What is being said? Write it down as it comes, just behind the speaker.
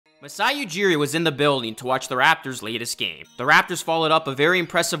Masai Ujiri was in the building to watch the Raptors' latest game. The Raptors followed up a very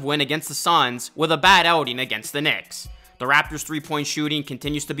impressive win against the Suns with a bad outing against the Knicks. The Raptors' three-point shooting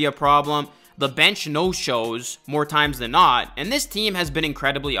continues to be a problem. The bench no-shows more times than not, and this team has been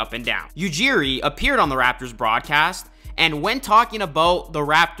incredibly up and down. Ujiri appeared on the Raptors broadcast, and when talking about the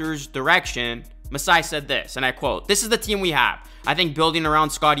Raptors' direction, Masai said this, and I quote, "This is the team we have. I think building around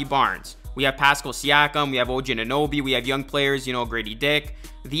Scottie Barnes. We have Pascal Siakam, we have OG Anunoby, we have young players, Grady Dick.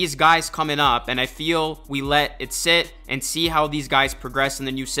 These guys coming up, and I feel we let it sit and see how these guys progress in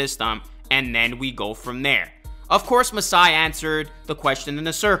the new system, and then we go from there." Of course, Masai answered the question in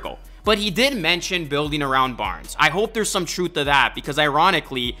a circle, but he did mention building around Barnes. I hope there's some truth to that, because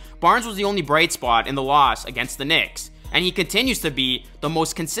ironically, Barnes was the only bright spot in the loss against the Knicks, and he continues to be the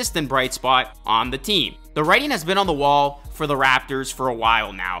most consistent bright spot on the team. The writing has been on the wall for the Raptors for a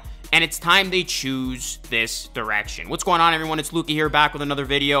while now, and it's time they choose this direction. What's going on, everyone? It's Luka here, back with another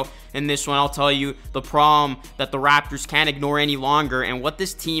video. In this one, I'll tell you the problem that the Raptors can't ignore any longer and what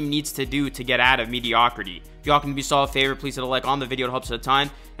this team needs to do to get out of mediocrity. If y'all can be so a favor, please hit a like on the video. It helps a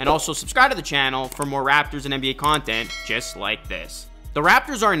ton. And also subscribe to the channel for more Raptors and NBA content just like this. The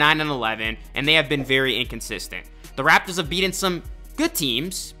Raptors are 9-11, and they have been very inconsistent. The Raptors have beaten some good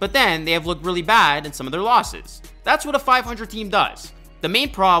teams, but then they have looked really bad in some of their losses. That's what a 500 team does. The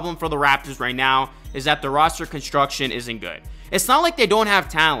main problem for the Raptors right now is that the roster construction isn't good. It's not like they don't have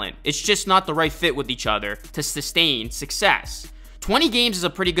talent, it's just not the right fit with each other to sustain success. 20 games is a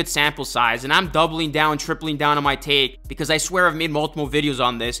pretty good sample size, and I'm doubling down, tripling down on my take because I swear I've made multiple videos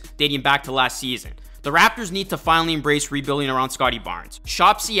on this dating back to last season. The Raptors need to finally embrace rebuilding around Scottie Barnes.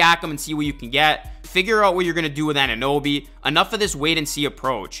 Shop Siakam and see what you can get. Figure out what you're going to do with Anunoby. Enough of this wait and see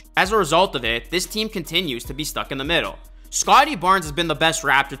approach. As a result of it, this team continues to be stuck in the middle. Scottie Barnes has been the best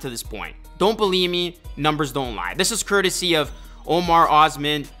Raptor to this point. Don't believe me? Numbers don't lie. This is courtesy of Omar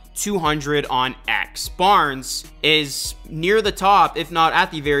Osman 200 on X. Barnes is near the top, if not at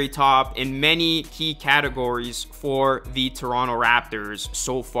the very top, in many key categories for the Toronto Raptors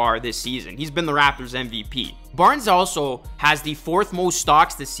so far this season. He's been the Raptors MVP. Barnes also has the fourth most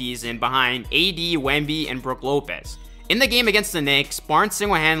stocks this season behind AD, Wemby, and Brook Lopez. In the game against the Knicks, Barnes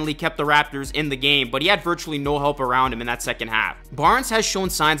single-handedly kept the Raptors in the game, but he had virtually no help around him in that second half. Barnes has shown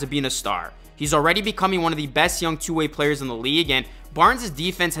signs of being a star. He's already becoming one of the best young two-way players in the league, and Barnes'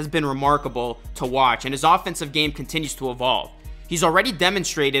 defense has been remarkable to watch, and his offensive game continues to evolve. He's already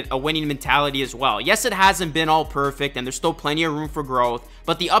demonstrated a winning mentality as well. Yes, it hasn't been all perfect, and there's still plenty of room for growth,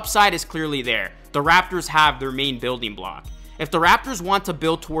 but the upside is clearly there. The Raptors have their main building block. If the Raptors want to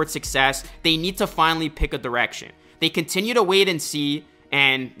build towards success, they need to finally pick a direction. They continue to wait and see,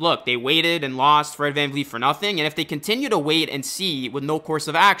 and look, they waited and lost Fred VanVleet for nothing, and if they continue to wait and see with no course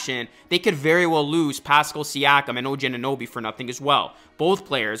of action, they could very well lose Pascal Siakam and OG Anunoby for nothing as well. Both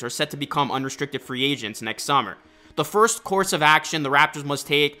players are set to become unrestricted free agents next summer. The first course of action the Raptors must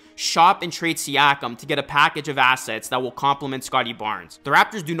take, shop and trade Siakam to get a package of assets that will complement Scottie Barnes. The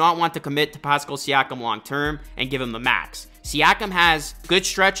Raptors do not want to commit to Pascal Siakam long term and give him the max. Siakam has good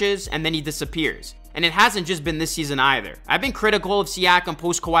stretches and then he disappears. And it hasn't just been this season either. I've been critical of Siakam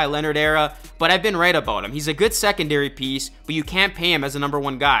post-Kawhi Leonard era, but I've been right about him. He's a good secondary piece, but you can't pay him as a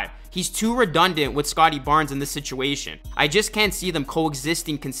 #1 guy. He's too redundant with Scottie Barnes in this situation. I just can't see them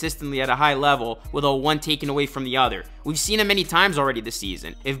coexisting consistently at a high level without one taken away from the other. We've seen it many times already this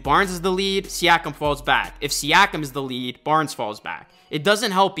season. If Barnes is the lead, Siakam falls back. If Siakam is the lead, Barnes falls back. It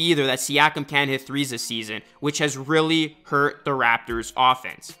doesn't help either that Siakam can't hit threes this season, which has really hurt the Raptors'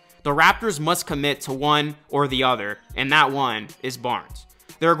 offense. The Raptors must commit to one or the other, and that one is Barnes.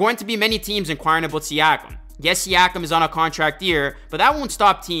 There are going to be many teams inquiring about Siakam. Yes, Siakam is on a contract year, but that won't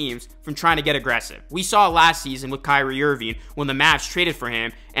stop teams from trying to get aggressive. We saw it last season with Kyrie Irving when the Mavs traded for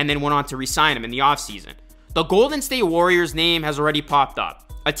him and then went on to re-sign him in the offseason. The Golden State Warriors name has already popped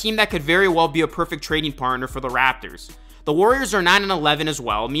up, a team that could very well be a perfect trading partner for the Raptors. The Warriors are 9-11 as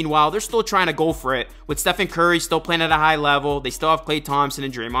well. Meanwhile, they're still trying to go for it, with Stephen Curry still playing at a high level. They still have Klay Thompson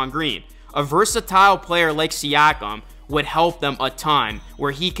and Draymond Green. A versatile player like Siakam would help them a ton,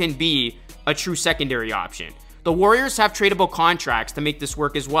 where he can be a true secondary option. The Warriors have tradable contracts to make this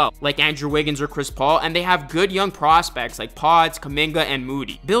work as well, like Andrew Wiggins or Chris Paul, and they have good young prospects like Pods, Kuminga, and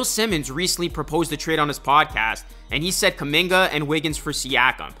Moody. Bill Simmons recently proposed a trade on his podcast, and he said Kuminga and Wiggins for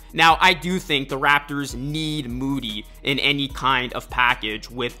Siakam. Now, I do think the Raptors need Moody in any kind of package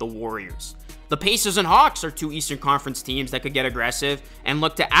with the Warriors. The Pacers and Hawks are two Eastern Conference teams that could get aggressive and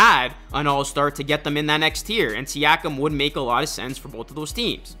look to add an all-star to get them in that next tier, and Siakam would make a lot of sense for both of those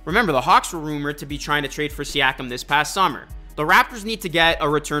teams. Remember, the Hawks were rumored to be trying to trade for Siakam this past summer. The Raptors need to get a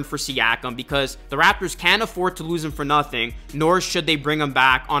return for Siakam because the Raptors can't afford to lose him for nothing, nor should they bring him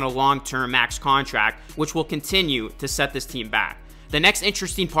back on a long-term max contract, which will continue to set this team back. The next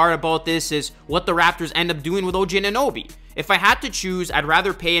interesting part about this is what the Raptors end up doing with OG Anunoby. If I had to choose, I'd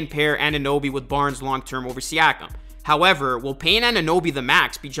rather pay and pair Anunoby with Barnes long-term over Siakam. However, will paying Anunoby the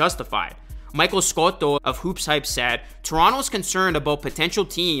max be justified? Michael Scotto of Hoops Hype said, Toronto's concerned about potential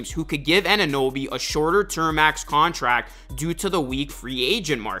teams who could give Anunoby a shorter term max contract due to the weak free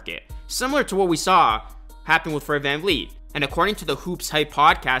agent market. Similar to what we saw happen with Fred VanVleet. And according to the Hoops Hype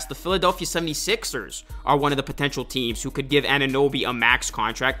podcast, the Philadelphia 76ers are one of the potential teams who could give Anunoby a max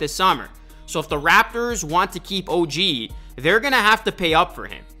contract this summer. So if the Raptors want to keep OG, they're going to have to pay up for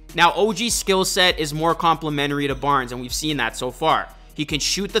him. Now, OG's skill set is more complementary to Barnes, and we've seen that so far. He can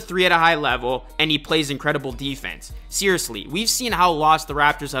shoot the three at a high level, and he plays incredible defense. Seriously, we've seen how lost the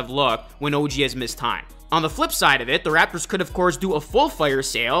Raptors have looked when OG has missed time. On the flip side of it, the Raptors could of course do a full fire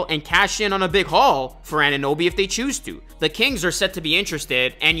sale and cash in on a big haul for Anunoby if they choose to. The Kings are set to be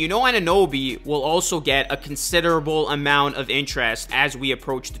interested, and you know Anunoby will also get a considerable amount of interest as we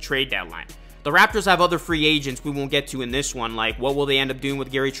approach the trade deadline. The Raptors have other free agents we won't get to in this one, like what will they end up doing with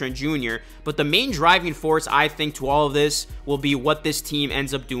Gary Trent Jr., but the main driving force, I think, to all of this will be what this team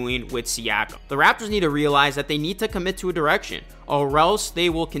ends up doing with Siakam. The Raptors need to realize that they need to commit to a direction, or else they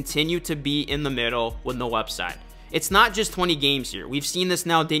will continue to be in the middle with no upside. It's not just 20 games here. We've seen this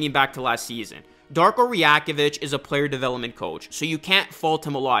now dating back to last season. Darko Rajakovic is a player development coach, so you can't fault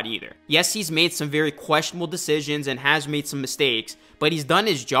him a lot either. Yes, he's made some very questionable decisions and has made some mistakes, but he's done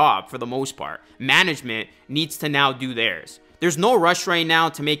his job for the most part. Management needs to now do theirs. There's no rush right now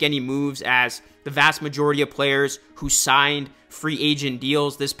to make any moves, as the vast majority of players who signed free agent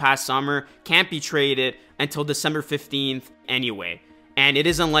deals this past summer can't be traded until December 15th anyway. And it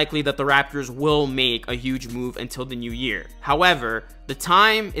is unlikely that the Raptors will make a huge move until the new year. However, the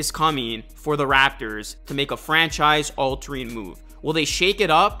time is coming for the Raptors to make a franchise-altering move. Will they shake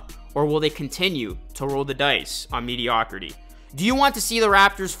it up, or will they continue to roll the dice on mediocrity? Do you want to see the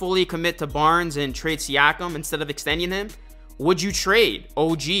Raptors fully commit to Barnes and trade Siakam instead of extending him? Would you trade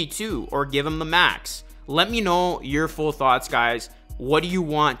OG too, or give him the max? Let me know your full thoughts, guys. What do you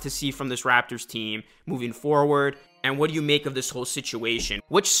want to see from this Raptors team moving forward? And what do you make of this whole situation?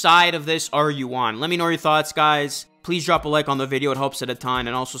 Which side of this are you on? Let me know your thoughts, guys. Please drop a like on the video. It helps it a ton.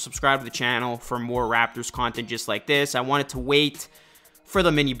 And also subscribe to the channel for more Raptors content just like this. I wanted to wait for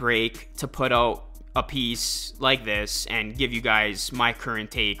the mini break to put out a piece like this and give you guys my current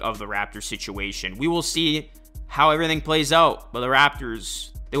take of the Raptors situation. We will see how everything plays out. But the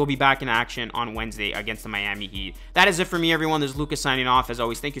Raptors, they will be back in action on Wednesday against the Miami Heat. That is it for me, everyone. This is Lucas signing off. As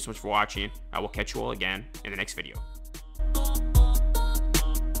always, thank you so much for watching. I will catch you all again in the next video.